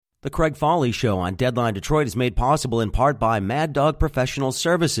The Craig Foley Show on Deadline Detroit is made possible in part by Mad Dog Professional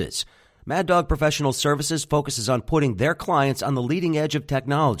Services. Mad Dog Professional Services focuses on putting their clients on the leading edge of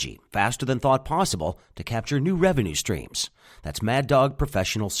technology, faster than thought possible, to capture new revenue streams. That's Mad Dog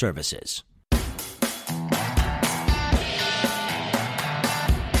Professional Services.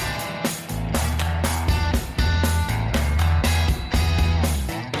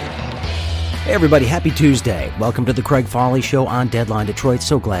 Hey everybody, happy Tuesday. Welcome to the Craig Foley Show on Deadline Detroit.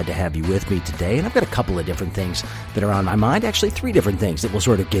 So glad to have you with me today. And I've got a couple of different things that are on my mind. Actually, three different things that we'll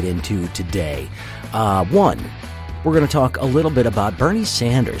sort of get into today. One, we're going to talk a little bit about Bernie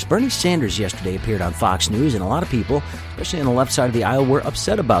Sanders. Bernie Sanders yesterday appeared on Fox News, and a lot of people, especially on the left side of the aisle, were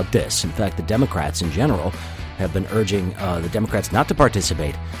upset about this. In fact, the Democrats in general have been urging the Democrats not to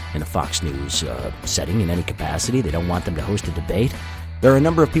participate in a Fox News setting in any capacity. They don't want them to host a debate. There are a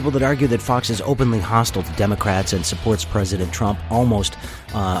number of people that argue that Fox is openly hostile to Democrats and supports President Trump almost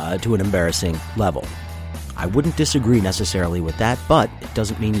to an embarrassing level. I wouldn't disagree necessarily with that, but it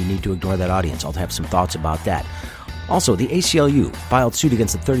doesn't mean you need to ignore that audience. I'll have some thoughts about that. Also, the ACLU filed suit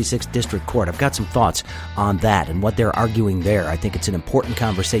against the 36th District Court. I've got some thoughts on that and what they're arguing there. I think it's an important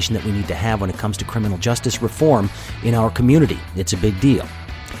conversation that we need to have when it comes to criminal justice reform in our community. It's a big deal.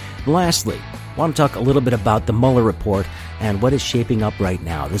 Lastly, I want to talk a little bit about the Mueller Report and what is shaping up right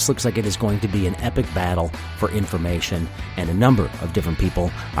now. This looks like it is going to be an epic battle for information, and a number of different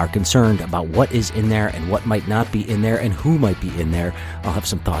people are concerned about what is in there and what might not be in there and who might be in there. I'll have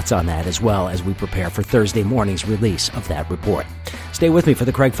some thoughts on that as well as we prepare for Thursday morning's release of that report. Stay with me for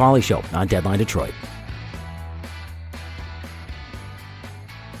the Craig Foley Show on Deadline Detroit.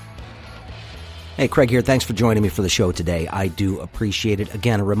 Hey, Craig here. Thanks for joining me for the show today. I do appreciate it.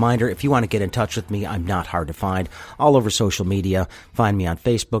 Again, a reminder, if you want to get in touch with me, I'm not hard to find. All over social media. Find me on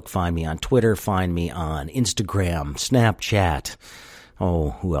Facebook, find me on Twitter, find me on Instagram, Snapchat. Oh,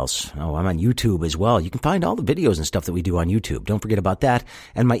 who else? Oh, I'm on YouTube as well. You can find all the videos and stuff that we do on YouTube. Don't forget about that.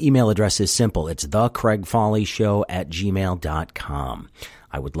 And my email address is simple. It's thecraigfoleyshow@gmail.com.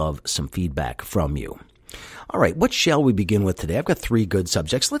 I would love some feedback from you. All right, what shall we begin with today? I've got three good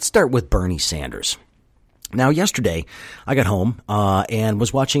subjects. Let's start with Bernie Sanders. Now, yesterday, I got home and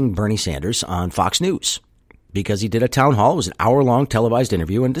was watching Bernie Sanders on Fox News because he did a town hall. It was an hour-long televised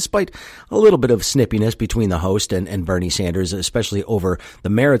interview, and despite a little bit of snippiness between the host and Bernie Sanders, especially over the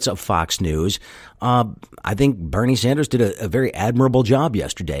merits of Fox News, I think Bernie Sanders did a very admirable job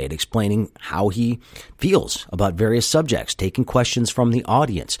yesterday at explaining how he feels about various subjects, taking questions from the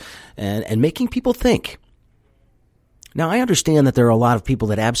audience, and making people think. Now, I understand that there are a lot of people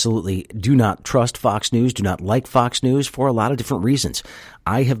that absolutely do not trust Fox News, do not like Fox News for a lot of different reasons.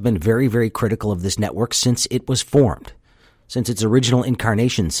 I have been very, very critical of this network since it was formed, since its original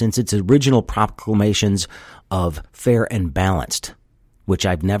incarnation, since its original proclamations of fair and balanced, which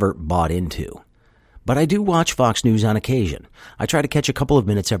I've never bought into. But I do watch Fox News on occasion. I try to catch a couple of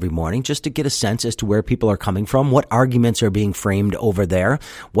minutes every morning just to get a sense as to where people are coming from, what arguments are being framed over there,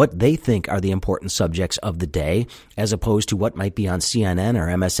 what they think are the important subjects of the day, as opposed to what might be on CNN or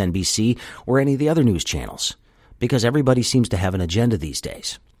MSNBC or any of the other news channels, because everybody seems to have an agenda these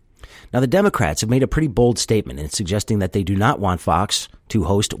days. Now, the Democrats have made a pretty bold statement in suggesting that they do not want Fox to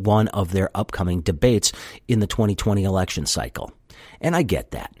host one of their upcoming debates in the 2020 election cycle. And I get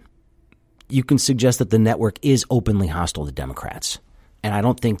that. You can suggest that the network is openly hostile to Democrats, and I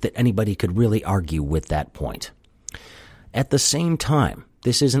don't think that anybody could really argue with that point. At the same time,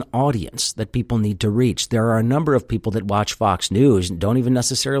 this is an audience that people need to reach. There are a number of people that watch Fox News and don't even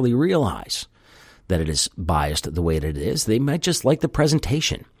necessarily realize that it is biased the way that it is. They might just like the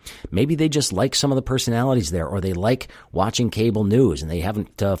presentation. Maybe they just like some of the personalities there, or they like watching cable news and they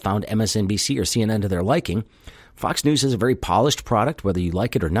haven't found MSNBC or CNN to their liking. Fox News is a very polished product, whether you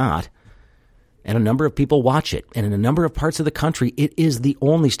like it or not. And a number of people watch it. And in a number of parts of the country, it is the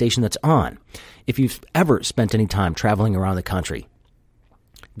only station that's on. If you've ever spent any time traveling around the country,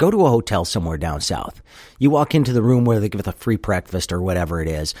 go to a hotel somewhere down south. You walk into the room where they give a free breakfast or whatever it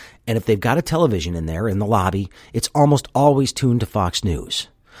is, and if they've got a television in there in the lobby, it's almost always tuned to Fox News.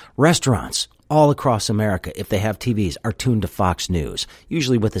 Restaurants all across America, if they have TVs, are tuned to Fox News,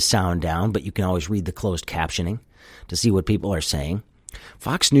 usually with the sound down, but you can always read the closed captioning to see what people are saying.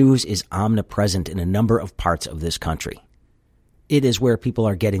 Fox News is omnipresent in a number of parts of this country. It is where people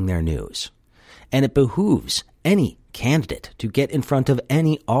are getting their news. And it behooves any candidate to get in front of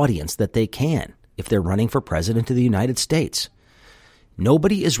any audience that they can if they're running for president of the United States.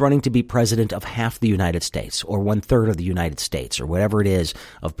 Nobody is running to be president of half the United States or 1/3 of the United States or whatever it is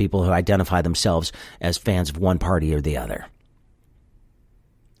of people who identify themselves as fans of one party or the other.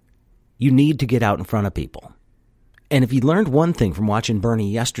 You need to get out in front of people. And if you learned one thing from watching Bernie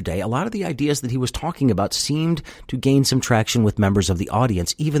yesterday, a lot of the ideas that he was talking about seemed to gain some traction with members of the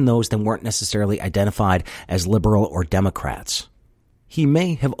audience, even those that weren't necessarily identified as liberal or Democrats. He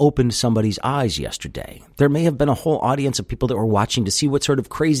may have opened somebody's eyes yesterday. There may have been a whole audience of people that were watching to see what sort of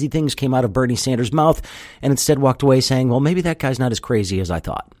crazy things came out of Bernie Sanders' mouth and instead walked away saying, well, maybe that guy's not as crazy as I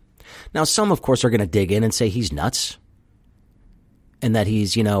thought. Now, some, of course, are going to dig in and say he's nuts and that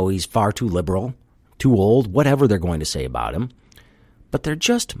he's far too liberal, too old, whatever they're going to say about him. But there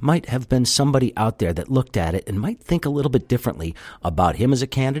just might have been somebody out there that looked at it and might think a little bit differently about him as a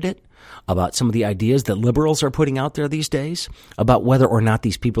candidate, about some of the ideas that liberals are putting out there these days, about whether or not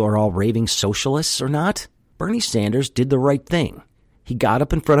these people are all raving socialists or not. Bernie Sanders did the right thing. He got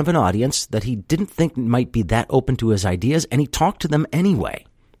up in front of an audience that he didn't think might be that open to his ideas, and he talked to them anyway.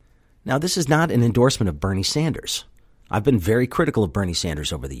 Now, this is not an endorsement of Bernie Sanders. I've been very critical of Bernie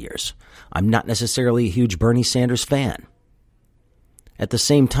Sanders over the years. I'm not necessarily a huge Bernie Sanders fan. At the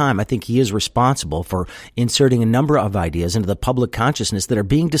same time, I think he is responsible for inserting a number of ideas into the public consciousness that are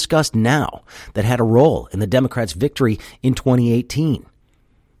being discussed now that had a role in the Democrats' victory in 2018,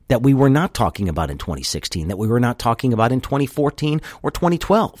 that we were not talking about in 2016, that we were not talking about in 2014 or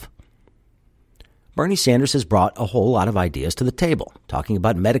 2012. Bernie Sanders has brought a whole lot of ideas to the table, talking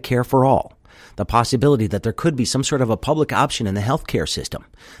about Medicare for all, the possibility that there could be some sort of a public option in the healthcare system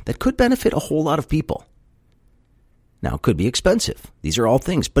that could benefit a whole lot of people. Now, it could be expensive. These are all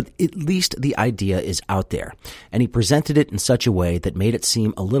things, but at least the idea is out there. And he presented it in such a way that made it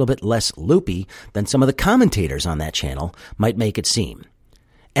seem a little bit less loopy than some of the commentators on that channel might make it seem.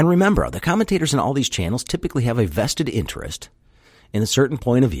 And remember, the commentators on all these channels typically have a vested interest in a certain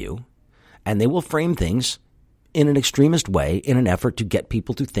point of view, and they will frame things in an extremist way in an effort to get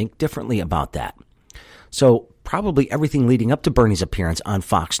people to think differently about that. So probably everything leading up to Bernie's appearance on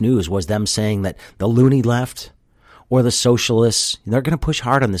Fox News was them saying that the loony left or the socialists, they're going to push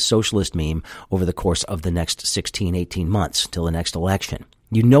hard on the socialist meme over the course of the next 16, 18 months till the next election.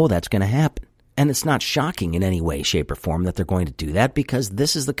 You know that's going to happen. And it's not shocking in any way, shape, or form that they're going to do that because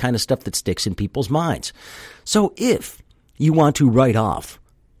this is the kind of stuff that sticks in people's minds. So if you want to write off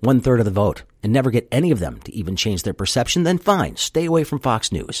 1/3 of the vote and never get any of them to even change their perception, then fine, stay away from Fox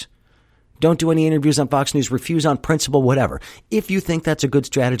News. Don't do any interviews on Fox News, refuse on principle, whatever. If you think that's a good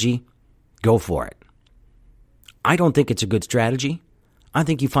strategy, go for it. I don't think it's a good strategy. I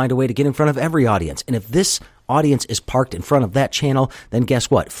think you find a way to get in front of every audience. And if this audience is parked in front of that channel, then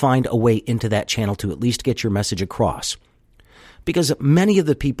guess what? Find a way into that channel to at least get your message across. Because many of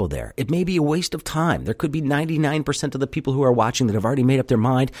the people there, it may be a waste of time. There could be 99% of the people who are watching that have already made up their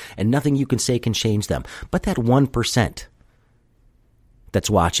mind and nothing you can say can change them. But that 1% that's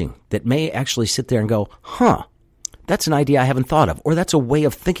watching that may actually sit there and go, that's an idea I haven't thought of, or that's a way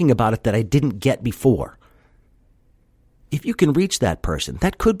of thinking about it that I didn't get before. If you can reach that person,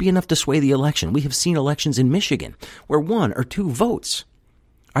 that could be enough to sway the election. We have seen elections in Michigan where 1 or 2 votes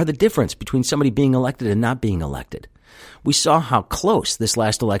are the difference between somebody being elected and not being elected. We saw how close this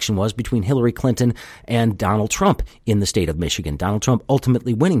last election was between Hillary Clinton and Donald Trump in the state of Michigan. Donald Trump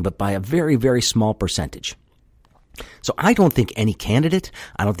ultimately winning, but by a very, very small percentage. So I don't think any candidate,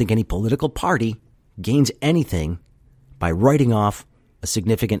 I don't think any political party gains anything by writing off a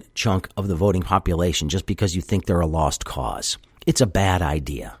significant chunk of the voting population just because you think they're a lost cause. It's a bad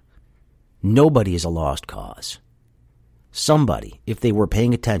idea. Nobody is a lost cause. Somebody, if they were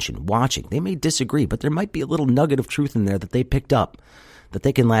paying attention, watching, they may disagree, but there might be a little nugget of truth in there that they picked up that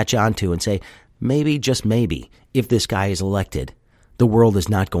they can latch onto and say, maybe, just maybe, if this guy is elected, the world is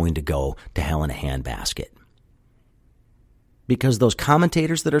not going to go to hell in a handbasket. Because those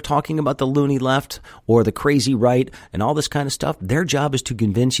commentators that are talking about the loony left or the crazy right and all this kind of stuff, their job is to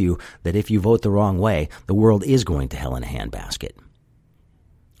convince you that if you vote the wrong way, the world is going to hell in a handbasket.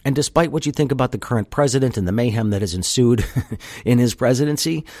 And despite what you think about the current president and the mayhem that has ensued in his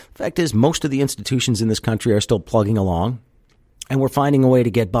presidency, the fact is most of the institutions in this country are still plugging along, and we're finding a way to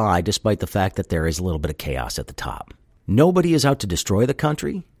get by despite the fact that there is a little bit of chaos at the top. Nobody is out to destroy the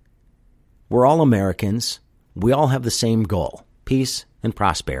country. We're all Americans. We all have the same goal, peace and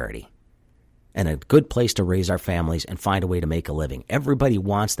prosperity, and a good place to raise our families and find a way to make a living. Everybody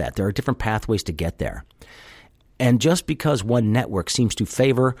wants that. There are different pathways to get there. And just because one network seems to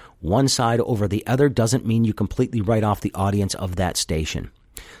favor one side over the other doesn't mean you completely write off the audience of that station.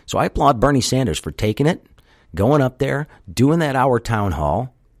 So I applaud Bernie Sanders for taking it, going up there, doing that hour town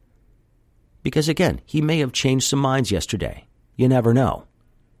hall, because again, he may have changed some minds yesterday. You never know.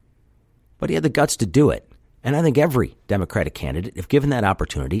 But he had the guts to do it. And I think every Democratic candidate, if given that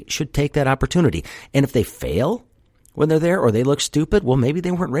opportunity, should take that opportunity. And if they fail when they're there or they look stupid, well, maybe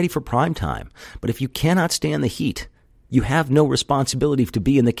they weren't ready for prime time. But if you cannot stand the heat You have no responsibility to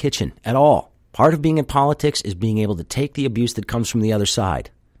be in the kitchen at all. Part of being in politics is being able to take the abuse that comes from the other side.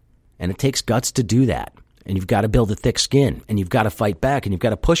 And it takes guts to do that. And you've got to build a thick skin, and you've got to fight back, and you've got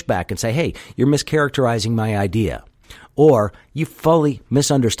to push back and say, hey, you're mischaracterizing my idea. Or you fully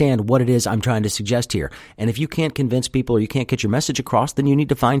misunderstand what it is I'm trying to suggest here. And if you can't convince people or you can't get your message across, then you need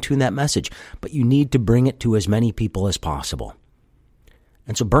to fine-tune that message. But you need to bring it to as many people as possible.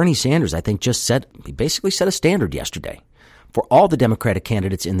 And so Bernie Sanders, I think, he basically set a standard yesterday for all the Democratic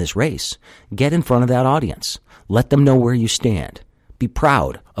candidates in this race. Get in front of that audience. Let them know where you stand. Be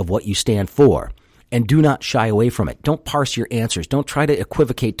proud of what you stand for. And do not shy away from it. Don't parse your answers. Don't try to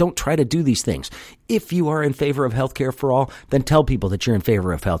equivocate. Don't try to do these things. If you are in favor of health care for all, then tell people that you're in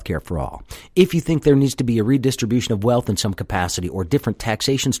favor of health care for all. If you think there needs to be a redistribution of wealth in some capacity or different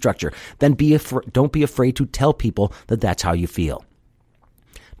taxation structure, then don't be afraid to tell people that that's how you feel.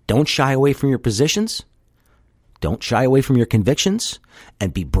 Don't shy away from your positions. Don't shy away from your convictions.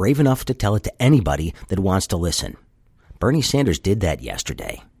 And be brave enough to tell it to anybody that wants to listen. Bernie Sanders did that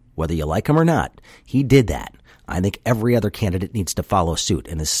yesterday. Whether you like him or not, he did that. I think every other candidate needs to follow suit,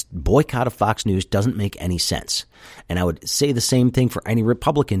 and this boycott of Fox News doesn't make any sense. And I would say the same thing for any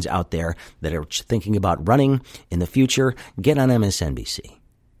Republicans out there that are thinking about running in the future. Get on MSNBC.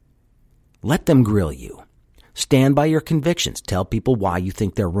 Let them grill you. Stand by your convictions. Tell people why you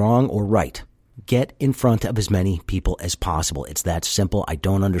think they're wrong or right. Get in front of as many people as possible. It's that simple. I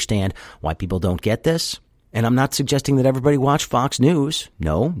don't understand why people don't get this. And I'm not suggesting that everybody watch Fox News.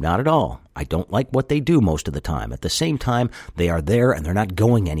 No, not at all. I don't like what they do most of the time. At the same time, they are there and they're not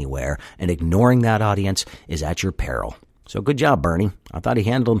going anywhere. And ignoring that audience is at your peril. So good job, Bernie. I thought he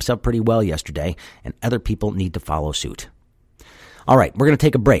handled himself pretty well yesterday, and other people need to follow suit. All right, we're going to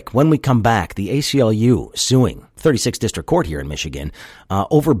take a break. When we come back, the ACLU suing 36th District Court here in Michigan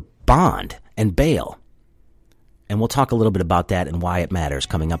over bond and bail. And we'll talk a little bit about that and why it matters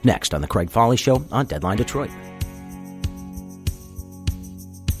coming up next on The Craig Foley Show on Deadline Detroit.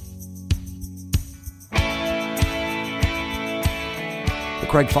 The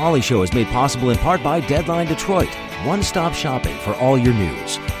Craig Foley Show is made possible in part by Deadline Detroit, one-stop shopping for all your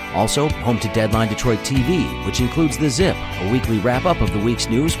news. Also, home to Deadline Detroit TV, which includes The Zip, a weekly wrap-up of the week's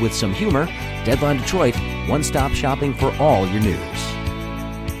news with some humor. Deadline Detroit, one-stop shopping for all your news.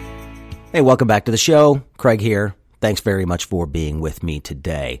 Hey, welcome back to the show. Craig here. Thanks very much for being with me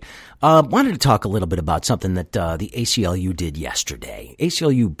today. Wanted to talk a little bit about something that the ACLU did yesterday.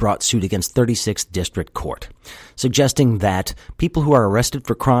 ACLU brought suit against 36th District Court, suggesting that people who are arrested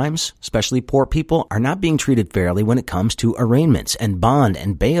for crimes, especially poor people, are not being treated fairly when it comes to arraignments and bond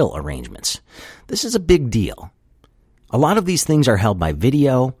and bail arrangements. This is a big deal. A lot of these things are held by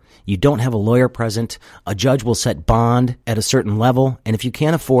video. You don't have a lawyer present. A judge will set bond at a certain level, and if you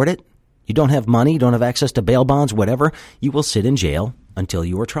can't afford it, you don't have money, you don't have access to bail bonds, whatever, you will sit in jail until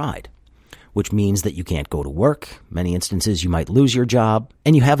you are tried, which means that you can't go to work. Many instances, you might lose your job,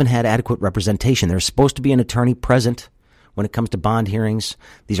 and you haven't had adequate representation. There's supposed to be an attorney present when it comes to bond hearings.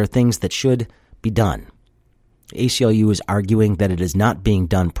 These are things that should be done. The ACLU is arguing that it is not being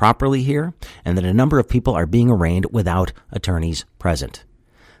done properly here, and that a number of people are being arraigned without attorneys present.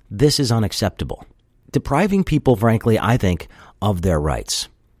 This is unacceptable. Depriving people, frankly, I think, of their rights.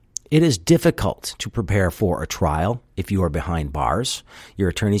 It is difficult to prepare for a trial if you are behind bars. Your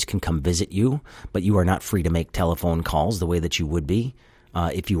attorneys can come visit you, but you are not free to make telephone calls the way that you would be.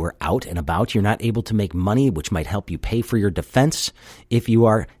 If you were out and about, you're not able to make money, which might help you pay for your defense if you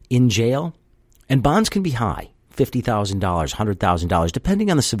are in jail. And bonds can be high, $50,000, $100,000, depending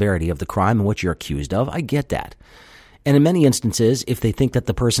on the severity of the crime and what you're accused of. I get that. And in many instances, if they think that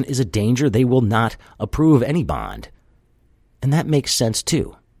the person is a danger, they will not approve any bond. And that makes sense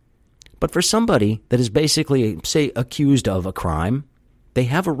too. But for somebody that is basically, say, accused of a crime, they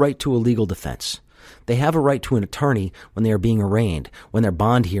have a right to a legal defense. They have a right to an attorney when they are being arraigned, when their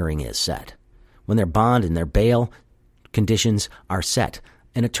bond hearing is set, when their bond and their bail conditions are set.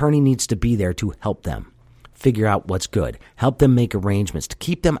 An attorney needs to be there to help them figure out what's good, help them make arrangements to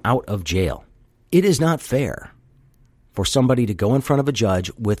keep them out of jail. It is not fair for somebody to go in front of a judge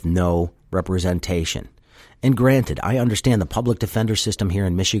with no representation. And granted, I understand the public defender system here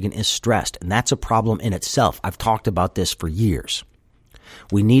in Michigan is stressed, and that's a problem in itself. I've talked about this for years.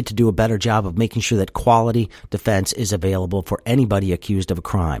 We need to do a better job of making sure that quality defense is available for anybody accused of a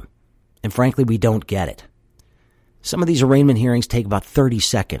crime. And frankly, we don't get it. Some of these arraignment hearings take about 30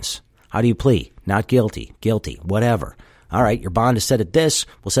 seconds. How do you plea? Not guilty, guilty, whatever. All right, your bond is set at this.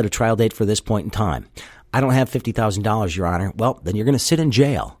 We'll set a trial date for this point in time. I don't have $50,000, Your Honor. Well, then you're going to sit in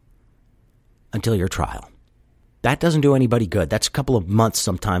jail until your trial. That doesn't do anybody good. That's a couple of months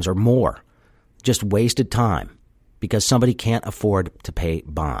sometimes or more. Just wasted time. because somebody can't afford to pay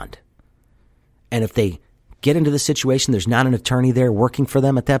bond. And if they get into the situation, there's not an attorney there working for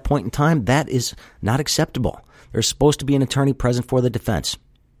them at that point in time, that is not acceptable. There's supposed to be an attorney present for the defense.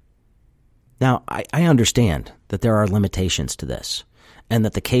 Now, I understand that there are limitations to this and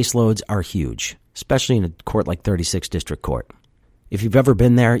that the caseloads are huge, especially in a court like 36th District Court. If you've ever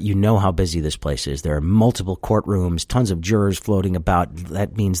been there, you know how busy this place is. There are multiple courtrooms, tons of jurors floating about.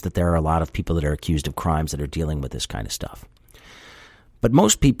 That means that there are a lot of people that are accused of crimes that are dealing with this kind of stuff. But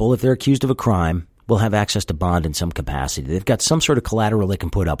most people, if they're accused of a crime, will have access to bond in some capacity. They've got some sort of collateral they can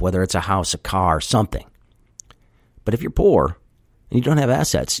put up, whether it's a house, a car, something. But if you're poor and you don't have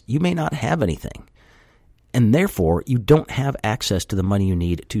assets, you may not have anything. And therefore, you don't have access to the money you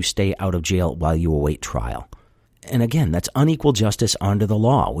need to stay out of jail while you await trial. And again, that's unequal justice under the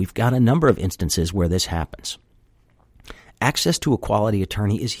law. We've got a number of instances where this happens. Access to a quality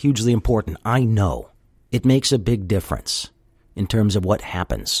attorney is hugely important. I know. It makes a big difference in terms of what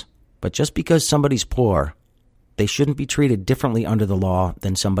happens. But just because somebody's poor, they shouldn't be treated differently under the law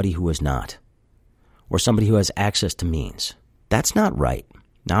than somebody who is not, or somebody who has access to means. That's not right.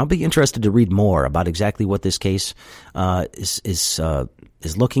 Now, I'll be interested to read more about exactly what this case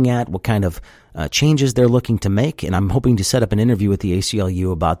is looking at, what kind of changes they're looking to make, and I'm hoping to set up an interview with the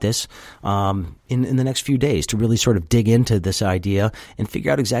ACLU about this in the next few days to really sort of dig into this idea and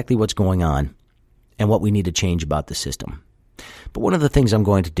figure out exactly what's going on and what we need to change about the system. But one of the things I'm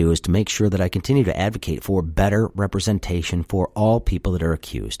going to do is to make sure that I continue to advocate for better representation for all people that are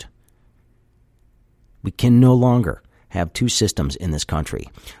accused. We can no longer have two systems in this country,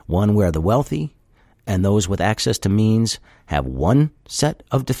 one where the wealthy and those with access to means have one set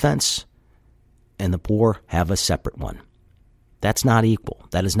of defense and the poor have a separate one. That's not equal.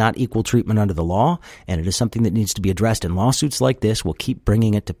 That is not equal treatment under the law, and it is something that needs to be addressed. And lawsuits like this will keep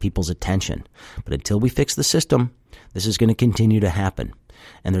bringing it to people's attention. But until we fix the system, this is going to continue to happen.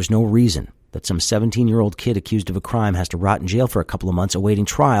 And there's no reason that some 17-year-old kid accused of a crime has to rot in jail for a couple of months awaiting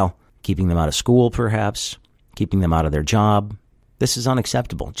trial, keeping them out of school perhaps, keeping them out of their job. This is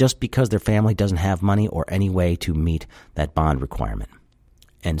unacceptable just because their family doesn't have money or any way to meet that bond requirement.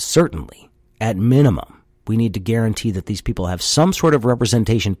 And certainly, at minimum, we need to guarantee that these people have some sort of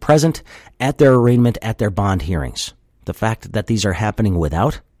representation present at their arraignment, at their bond hearings. The fact that these are happening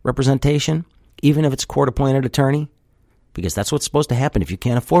without representation, even if it's court-appointed attorney, because that's what's supposed to happen. If you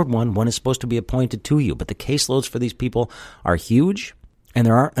can't afford one, one is supposed to be appointed to you. But the caseloads for these people are huge, and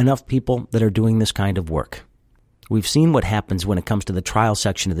there aren't enough people that are doing this kind of work. We've seen what happens when it comes to the trial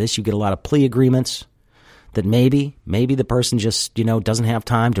section of this. You get a lot of plea agreements that maybe the person just, doesn't have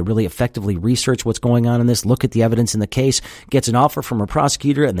time to really effectively research what's going on in this, look at the evidence in the case, gets an offer from a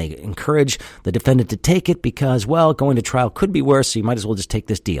prosecutor, and they encourage the defendant to take it because, well, going to trial could be worse, so you might as well just take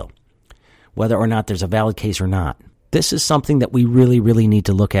this deal, whether or not there's a valid case or not. This is something that we really, really need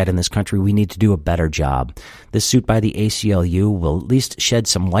to look at in this country. We need to do a better job. This suit by the ACLU will at least shed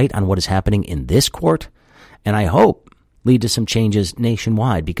some light on what is happening in this court, and I hope lead to some changes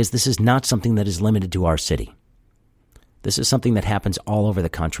nationwide, because this is not something that is limited to our city. This is something that happens all over the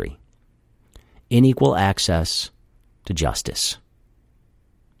country. Unequal access to justice.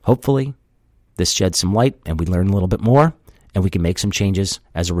 Hopefully, this sheds some light and we learn a little bit more and we can make some changes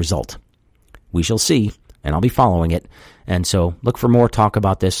as a result. We shall see, and I'll be following it. And so look for more talk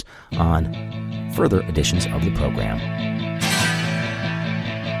about this on further editions of the program.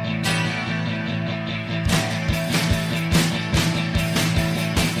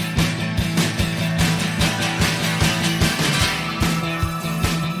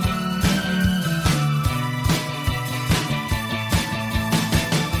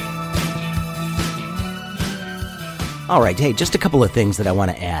 All right. Hey, just a couple of things that I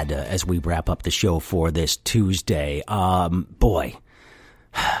want to add as we wrap up the show for this Tuesday. Boy,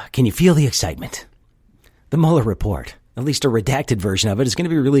 can you feel the excitement? The Mueller Report, at least a redacted version of it, is going to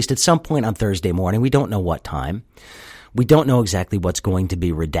be released at some point on Thursday morning. We don't know what time. We don't know exactly what's going to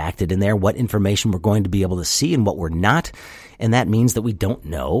be redacted in there, what information we're going to be able to see and what we're not. And that means that we don't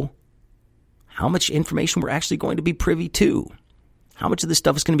know how much information we're actually going to be privy to. How much of this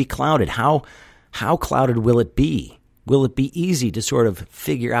stuff is going to be clouded? How clouded will it be? Will it be easy to sort of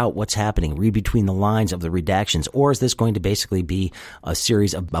figure out what's happening, read between the lines of the redactions, or is this going to basically be a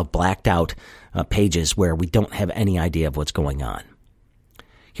series of blacked out pages where we don't have any idea of what's going on?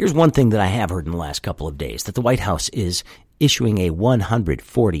 Here's one thing that I have heard in the last couple of days, that the White House is issuing a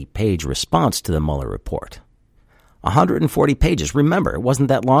 140-page response to the Mueller report. 140 pages. Remember, it wasn't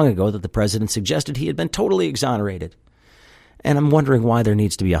that long ago that the president suggested he had been totally exonerated. And I'm wondering why there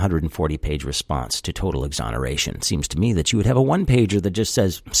needs to be a 140-page response to total exoneration. It seems to me that you would have a one-pager that just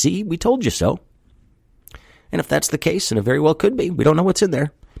says, see, we told you so. And if that's the case, and it very well could be, we don't know what's in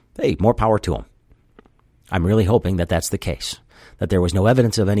there, hey, more power to them. I'm really hoping that that's the case, that there was no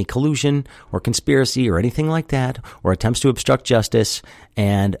evidence of any collusion or conspiracy or anything like that, or attempts to obstruct justice,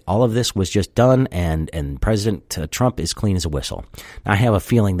 and all of this was just done, and President Trump is clean as a whistle. Now, I have a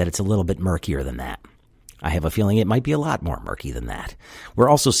feeling that it's a little bit murkier than that. I have a feeling it might be a lot more murky than that. We're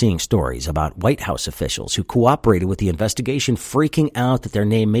also seeing stories about White House officials who cooperated with the investigation, freaking out that their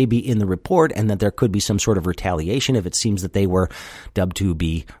name may be in the report and that there could be some sort of retaliation if it seems that they were dubbed to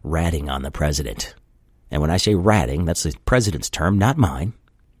be ratting on the president. And when I say ratting, that's the president's term, not mine.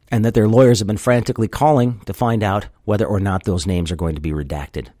 And that their lawyers have been frantically calling to find out whether or not those names are going to be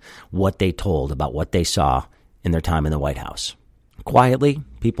redacted, what they told about what they saw in their time in the White House. Quietly,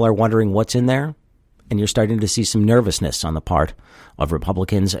 people are wondering what's in there. And you're starting to see some nervousness on the part of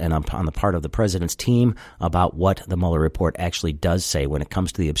Republicans and on the part of the president's team about what the Mueller report actually does say when it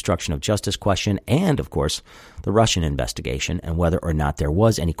comes to the obstruction of justice question and, of course, the Russian investigation and whether or not there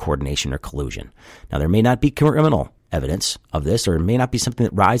was any coordination or collusion. Now, there may not be criminal evidence of this, or it may not be something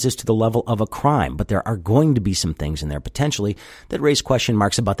that rises to the level of a crime, but there are going to be some things in there potentially that raise question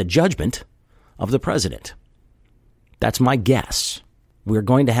marks about the judgment of the president. That's my guess. We're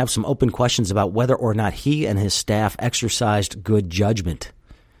going to have some open questions about whether or not he and his staff exercised good judgment.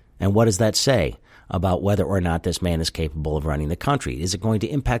 And what does that say about whether or not this man is capable of running the country? Is it going to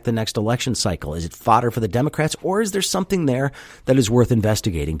impact the next election cycle? Is it fodder for the Democrats? Or is there something there that is worth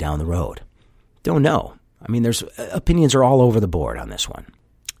investigating down the road? Don't know. I mean, there's opinions are all over the board on this one.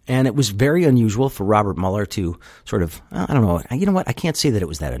 And it was very unusual for Robert Mueller to sort of, I don't know, you know what? I can't say that it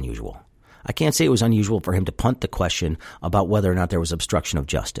was that unusual. I can't say it was unusual for him to punt the question about whether or not there was obstruction of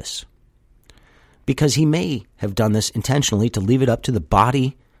justice. Because he may have done this intentionally to leave it up to the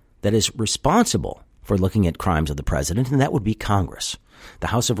body that is responsible for looking at crimes of the president, and that would be Congress. The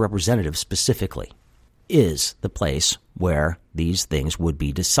House of Representatives specifically is the place where these things would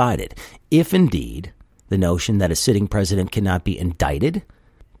be decided. If indeed the notion that a sitting president cannot be indicted,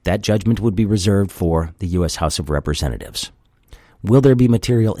 that judgment would be reserved for the U.S. House of Representatives. Will there be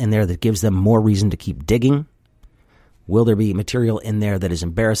material in there that gives them more reason to keep digging? Will there be material in there that is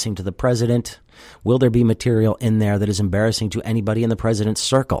embarrassing to the president? Will there be material in there that is embarrassing to anybody in the president's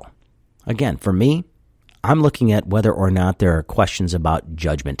circle? Again, for me, I'm looking at whether or not there are questions about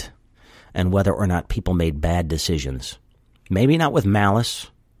judgment and whether or not people made bad decisions. Maybe not with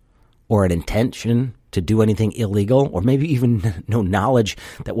malice or an intention to do anything illegal, or maybe even no knowledge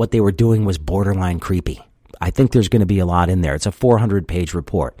that what they were doing was borderline creepy. I think there's going to be a lot in there. It's a 400-page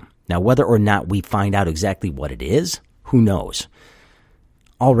report. Now, whether or not we find out exactly what it is, who knows?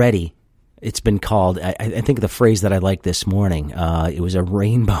 Already, it's been called, I think the phrase that I liked this morning, it was a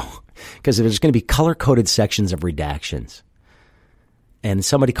rainbow, because there's going to be color-coded sections of redactions. And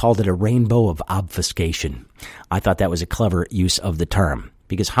somebody called it a rainbow of obfuscation. I thought that was a clever use of the term,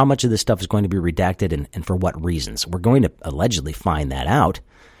 because how much of this stuff is going to be redacted and for what reasons? We're going to allegedly find that out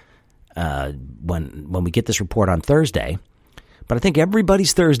when we get this report on Thursday. But I think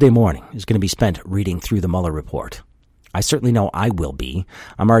everybody's Thursday morning is going to be spent reading through the Mueller report. I certainly know I will be.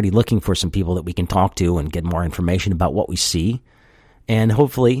 I'm already looking for some people that we can talk to and get more information about what we see. And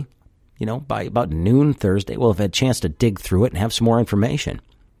hopefully, by about noon Thursday, we'll have had a chance to dig through it and have some more information.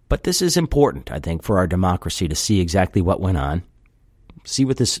 But this is important, I think, for our democracy to see exactly what went on, see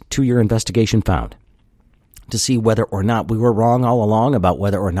what this 2-year investigation found, to see whether or not we were wrong all along about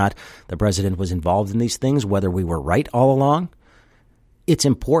whether or not the president was involved in these things, whether we were right all along. It's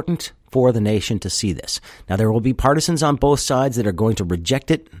important for the nation to see this. Now, there will be partisans on both sides that are going to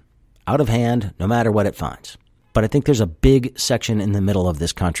reject it out of hand, no matter what it finds. But I think there's a big section in the middle of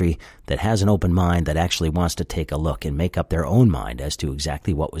this country that has an open mind that actually wants to take a look and make up their own mind as to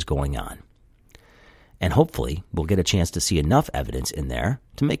exactly what was going on. And hopefully, we'll get a chance to see enough evidence in there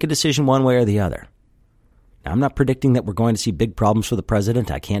to make a decision one way or the other. Now, I'm not predicting that we're going to see big problems for the president.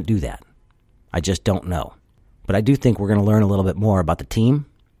 I can't do that. I just don't know. But I do think we're going to learn a little bit more about the team,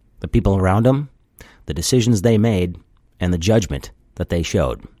 the people around them, the decisions they made, and the judgment that they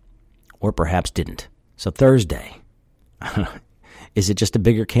showed. Or perhaps didn't. So Thursday, is it just a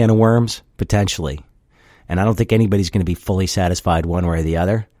bigger can of worms? Potentially. And I don't think anybody's going to be fully satisfied one way or the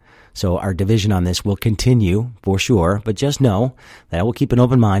other. So our division on this will continue for sure. But just know that I will keep an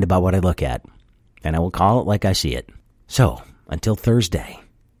open mind about what I look at. And I will call it like I see it. So, until Thursday,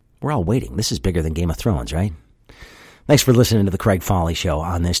 we're all waiting. This is bigger than Game of Thrones, right? Thanks for listening to the Craig Folly Show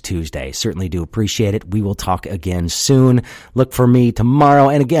on this Tuesday. Certainly do appreciate it. We will talk again soon. Look for me tomorrow.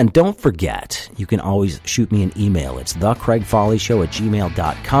 And again, don't forget, you can always shoot me an email. It's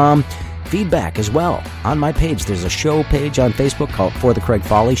thecraigfollyshow@gmail.com. Feedback as well on my page. There's a show page on Facebook called For the Craig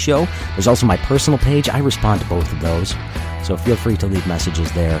Folly Show. There's also my personal page. I respond to both of those. So feel free to leave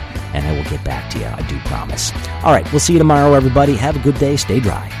messages there, and I will get back to you. I do promise. All right, we'll see you tomorrow, everybody. Have a good day. Stay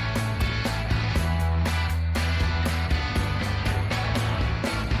dry.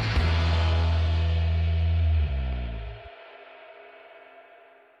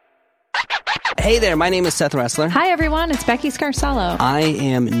 Hey there, my name is Seth Ressler. Hi everyone, it's Becky Scarsello. I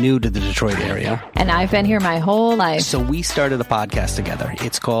am new to the Detroit area. And I've been here my whole life. So we started a podcast together.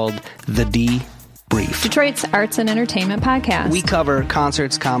 It's called The Debrief. Detroit's arts and entertainment podcast. We cover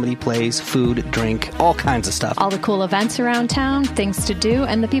concerts, comedy, plays, food, drink, all kinds of stuff. All the cool events around town, things to do,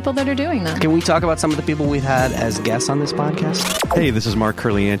 and the people that are doing them. Can we talk about some of the people we've had as guests on this podcast? Hey, this is Mark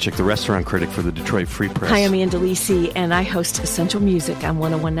Kurlianchik, the restaurant critic for the Detroit Free Press. Hi, I'm Ann DeLisi, and I host Essential Music on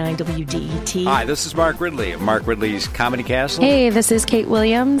 101.9 WDET. Hi, this is Mark Ridley of Mark Ridley's Comedy Castle. Hey, this is Kate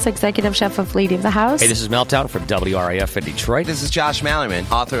Williams, executive chef of Lady of the House. Hey, this is Mel Town from WRAF in Detroit. This is Josh Mallerman,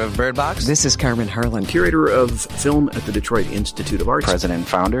 author of Bird Box. This is Carmen Harlan, curator of film at the Detroit Institute of Arts. President and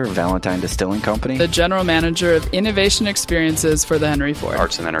founder of Valentine Distilling Company. The general manager of innovation experiences for the Henry Ford.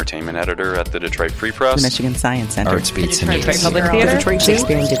 Arts and entertainment editor at the Detroit Free Press. The Michigan Science Center. Arts Beats and Detroit Public Theater. Detroit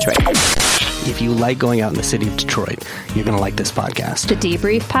Shakespeare in Detroit. If you like going out in the city of Detroit, you're going to like this podcast. The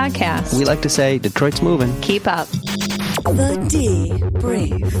Debrief Podcast. We like to say, Detroit's moving. Keep up. The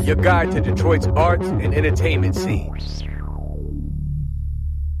Debrief. Your guide to Detroit's arts and entertainment scene.